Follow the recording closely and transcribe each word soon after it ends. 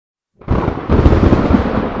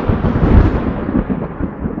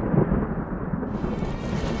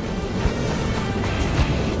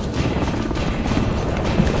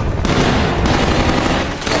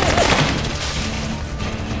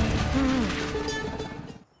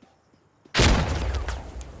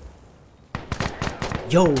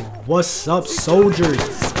Yo, what's up soldiers?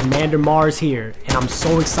 It's Commander Mars here, and I'm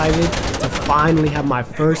so excited to finally have my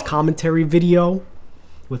first commentary video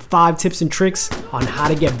with 5 tips and tricks on how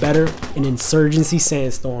to get better in Insurgency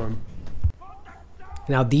Sandstorm.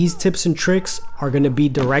 Now these tips and tricks are going to be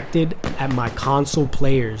directed at my console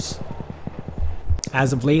players.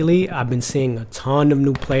 As of lately, I've been seeing a ton of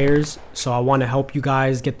new players, so I want to help you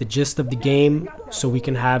guys get the gist of the game so we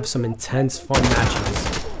can have some intense fun matches.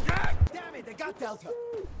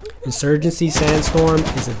 Insurgency Sandstorm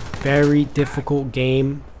is a very difficult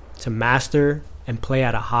game to master and play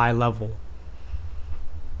at a high level.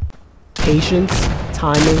 Patience,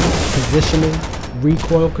 timing, positioning,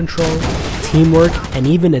 recoil control, teamwork, and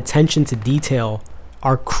even attention to detail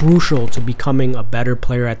are crucial to becoming a better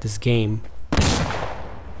player at this game.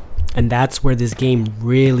 And that's where this game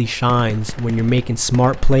really shines, when you're making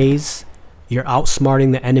smart plays, you're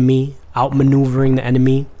outsmarting the enemy, outmaneuvering the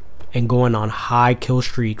enemy, and going on high kill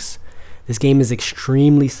streaks. This game is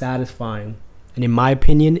extremely satisfying, and in my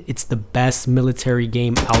opinion, it's the best military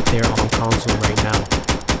game out there on console right now.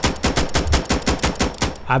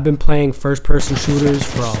 I've been playing first-person shooters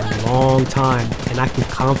for a long time, and I can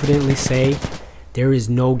confidently say there is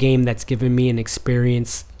no game that's given me an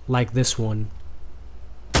experience like this one.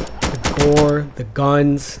 The gore, the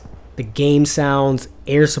guns, the game sounds,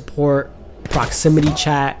 air support, proximity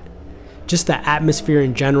chat, just the atmosphere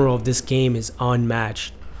in general of this game is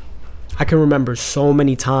unmatched. I can remember so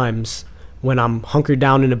many times when I'm hunkered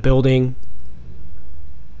down in a building,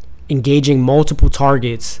 engaging multiple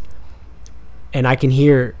targets, and I can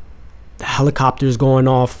hear the helicopters going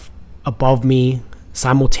off above me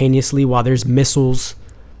simultaneously while there's missiles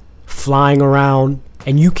flying around,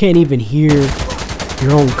 and you can't even hear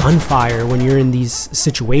your own gunfire when you're in these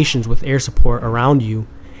situations with air support around you,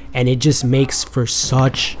 and it just makes for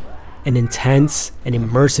such an intense and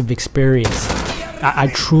immersive experience. I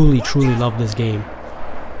truly love this game.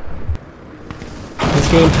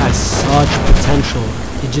 This game has such potential.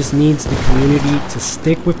 It just needs the community to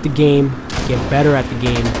stick with the game, get better at the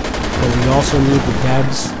game, but we also need the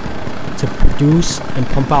devs to produce and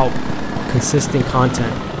pump out consistent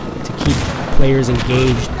content to keep players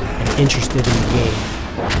engaged and interested in the game.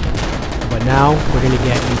 But now we're going to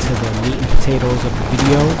get into the meat and potatoes of the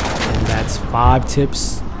video, and that's 5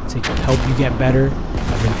 tips to help you get better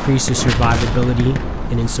and increase your survivability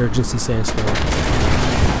in Insurgency Sandstorm.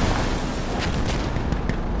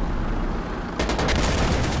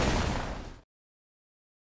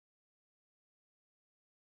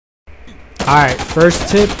 Alright, first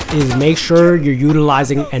tip is make sure you're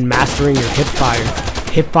utilizing and mastering your hipfire.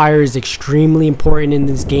 Hipfire is extremely important in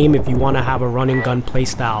this game if you want to have a running gun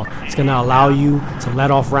playstyle. It's going to allow you to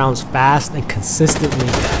let off rounds fast and consistently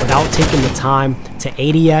without taking the time to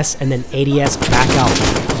ADS and then ADS back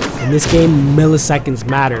out. In this game, milliseconds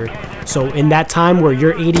matter. So in that time where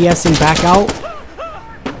you're ADSing back out,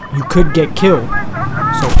 you could get killed.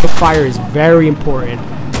 So hipfire is very important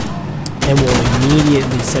and will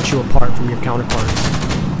immediately set you apart from your counterparts.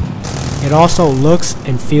 It also looks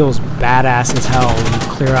and feels badass as hell when you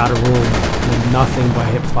clear out a room with nothing but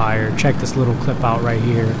hipfire. Check this little clip out right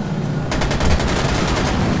here.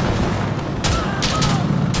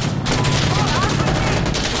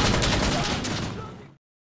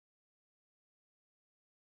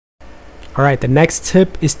 Alright, the next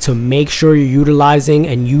tip is to make sure you're utilizing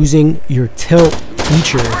and using your tilt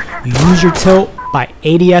feature. You use your tilt by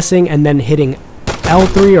ADSing and then hitting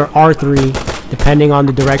L3 or R3 depending on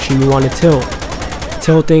the direction you want to tilt.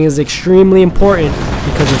 Tilting is extremely important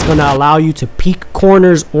because it's going to allow you to peek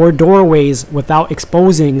corners or doorways without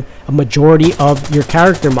exposing a majority of your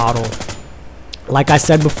character model. Like I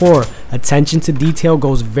said before, attention to detail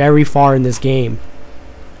goes very far in this game.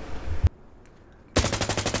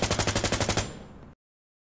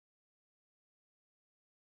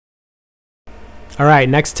 Alright,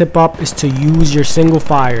 next tip up is to use your single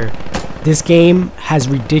fire. This game has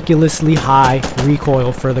ridiculously high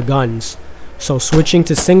recoil for the guns, so switching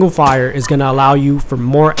to single fire is going to allow you for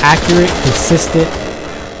more accurate, consistent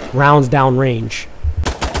rounds down range.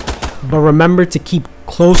 But remember to keep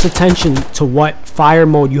close attention to what fire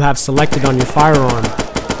mode you have selected on your firearm.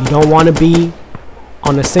 You don't want to be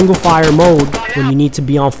on a single fire mode when you need to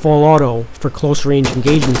be on full auto for close range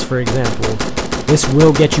engagements, for example. This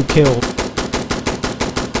will get you killed.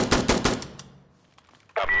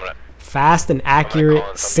 Fast and accurate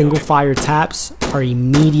single fire taps are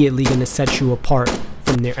immediately going to set you apart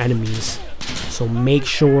from their enemies. So make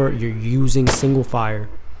sure you're using single fire.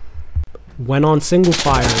 When on single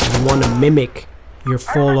fire, you want to mimic your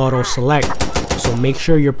full auto select. So make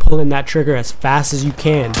sure you're pulling that trigger as fast as you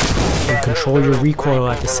can and control your recoil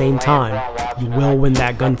at the same time. you will win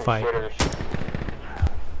that gunfight.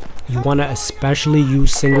 You want to especially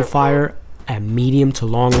use single fire at medium to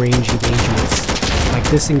long range engagements. Like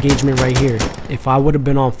this engagement right here. If I would have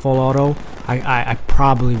been on full auto, I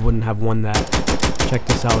probably wouldn't have won that. Check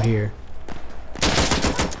this out here.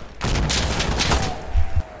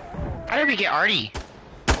 How did we get Artie?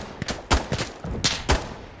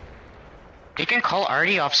 You can call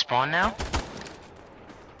Artie off spawn now?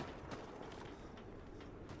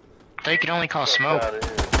 I thought you could only call Smoke.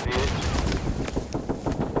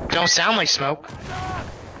 Don't sound like Smoke.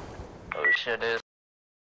 Oh shit, it is.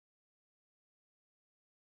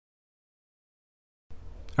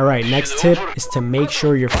 Alright, next tip is to make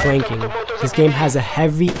sure you're flanking. This game has a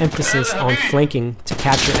heavy emphasis on flanking to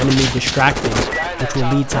capture enemy distracted, which will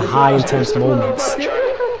lead to high intense moments.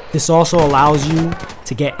 This also allows you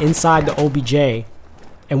to get inside the OBJ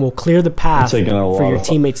and will clear the path for your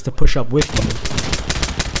teammates to push up with you.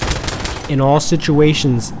 In all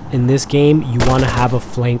situations in this game, you want to have a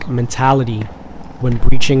flank mentality. When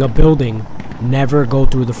breaching a building, never go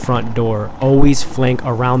through the front door. Always flank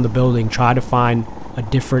around the building. Try to find a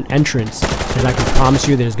different entrance, because I can promise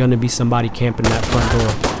you there's going to be somebody camping that front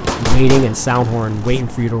door, waiting and sound horn, waiting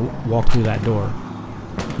for you to walk through that door.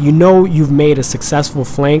 You know you've made a successful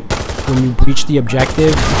flank when you breach the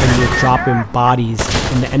objective and you're dropping bodies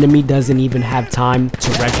and the enemy doesn't even have time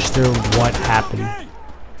to register what happened.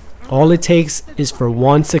 All it takes is for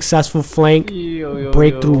one successful flank,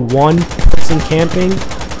 break through one person camping,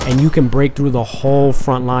 and you can break through the whole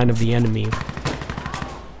front line of the enemy,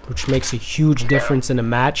 which makes a huge difference in a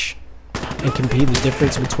match and can be the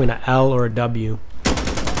difference between an L or a W.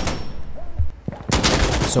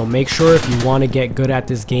 So make sure if you want to get good at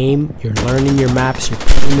this game, you're learning your maps, you're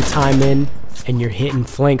putting the time in, and you're hitting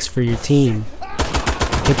flanks for your team.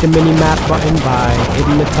 Hit the mini-map button by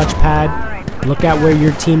hitting the touchpad, look at where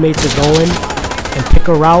your teammates are going, and pick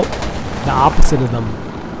a route the opposite of them.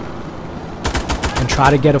 And try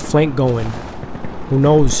to get a flank going. Who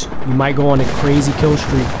knows, you might go on a crazy kill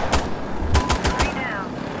streak.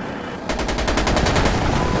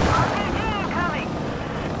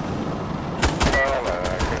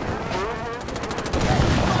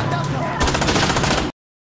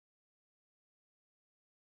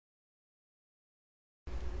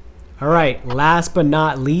 Alright, last but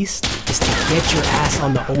not least is to get your ass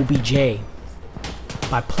on the OBJ.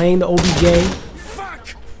 By playing the OBJ,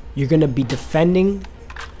 you're going to be defending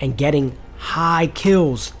and getting high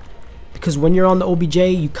kills. Because when you're on the OBJ,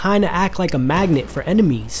 you kind of act like a magnet for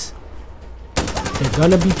enemies. They're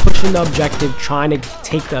going to be pushing the objective, trying to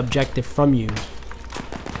take the objective from you.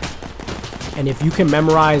 And if you can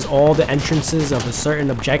memorize all the entrances of a certain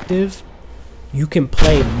objective, you can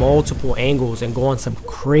play multiple angles and go on some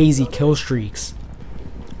crazy kill streaks.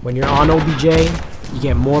 When you're on OBJ, you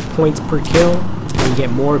get more points per kill, and you get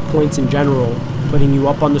more points in general, putting you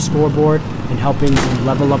up on the scoreboard and helping you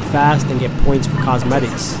level up fast and get points for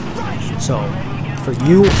cosmetics. So, for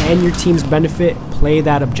you and your team's benefit, play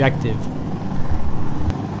that objective.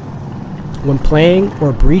 When playing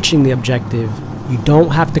or breaching the objective, you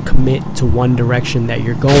don't have to commit to one direction that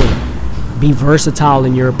you're going. Be versatile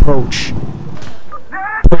in your approach.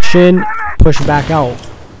 Push in, push back out.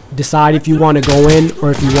 Decide if you want to go in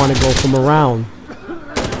or if you want to go from around.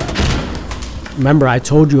 Remember, I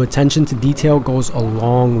told you attention to detail goes a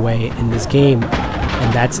long way in this game,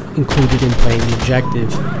 and that's included in playing the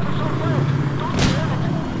objective.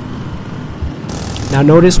 Now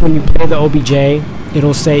notice when you play the OBJ,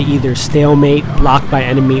 it'll say either stalemate, blocked by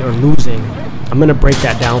enemy, or losing. I'm going to break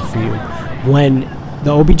that down for you. When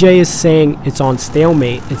the OBJ is saying it's on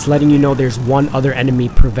stalemate, it's letting you know there's one other enemy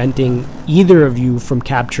preventing either of you from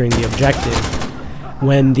capturing the objective.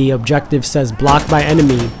 When the objective says blocked by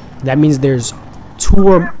enemy, that means there's two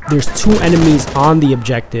enemies on the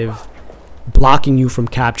objective blocking you from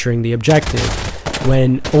capturing the objective.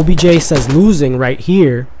 When OBJ says losing right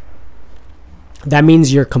here, that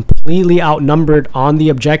means you're completely outnumbered on the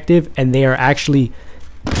objective and they are actually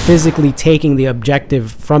physically taking the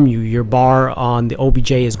objective from you. Your bar on the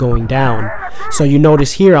OBJ is going down. So you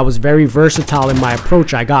notice here I was very versatile in my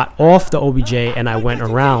approach. I got off the OBJ and I went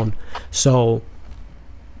around. So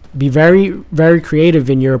be very, very creative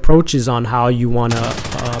in your approaches on how you want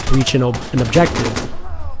to breach an objective.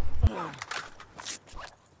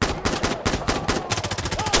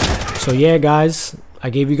 So yeah guys, I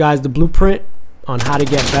gave you guys the blueprint on how to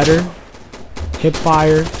get better. Hip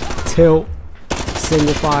fire, tilt,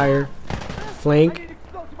 single fire, flank,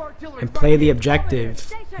 and play the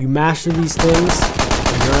objective. You master these things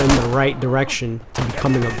and you're in the right direction to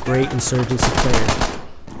becoming a great Insurgency player.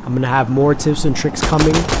 I'm going to have more tips and tricks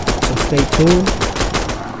coming, so stay tuned.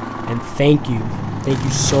 And thank you. Thank you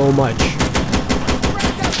so much.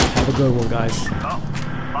 Have a good one, guys.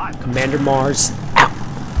 Commander Mars.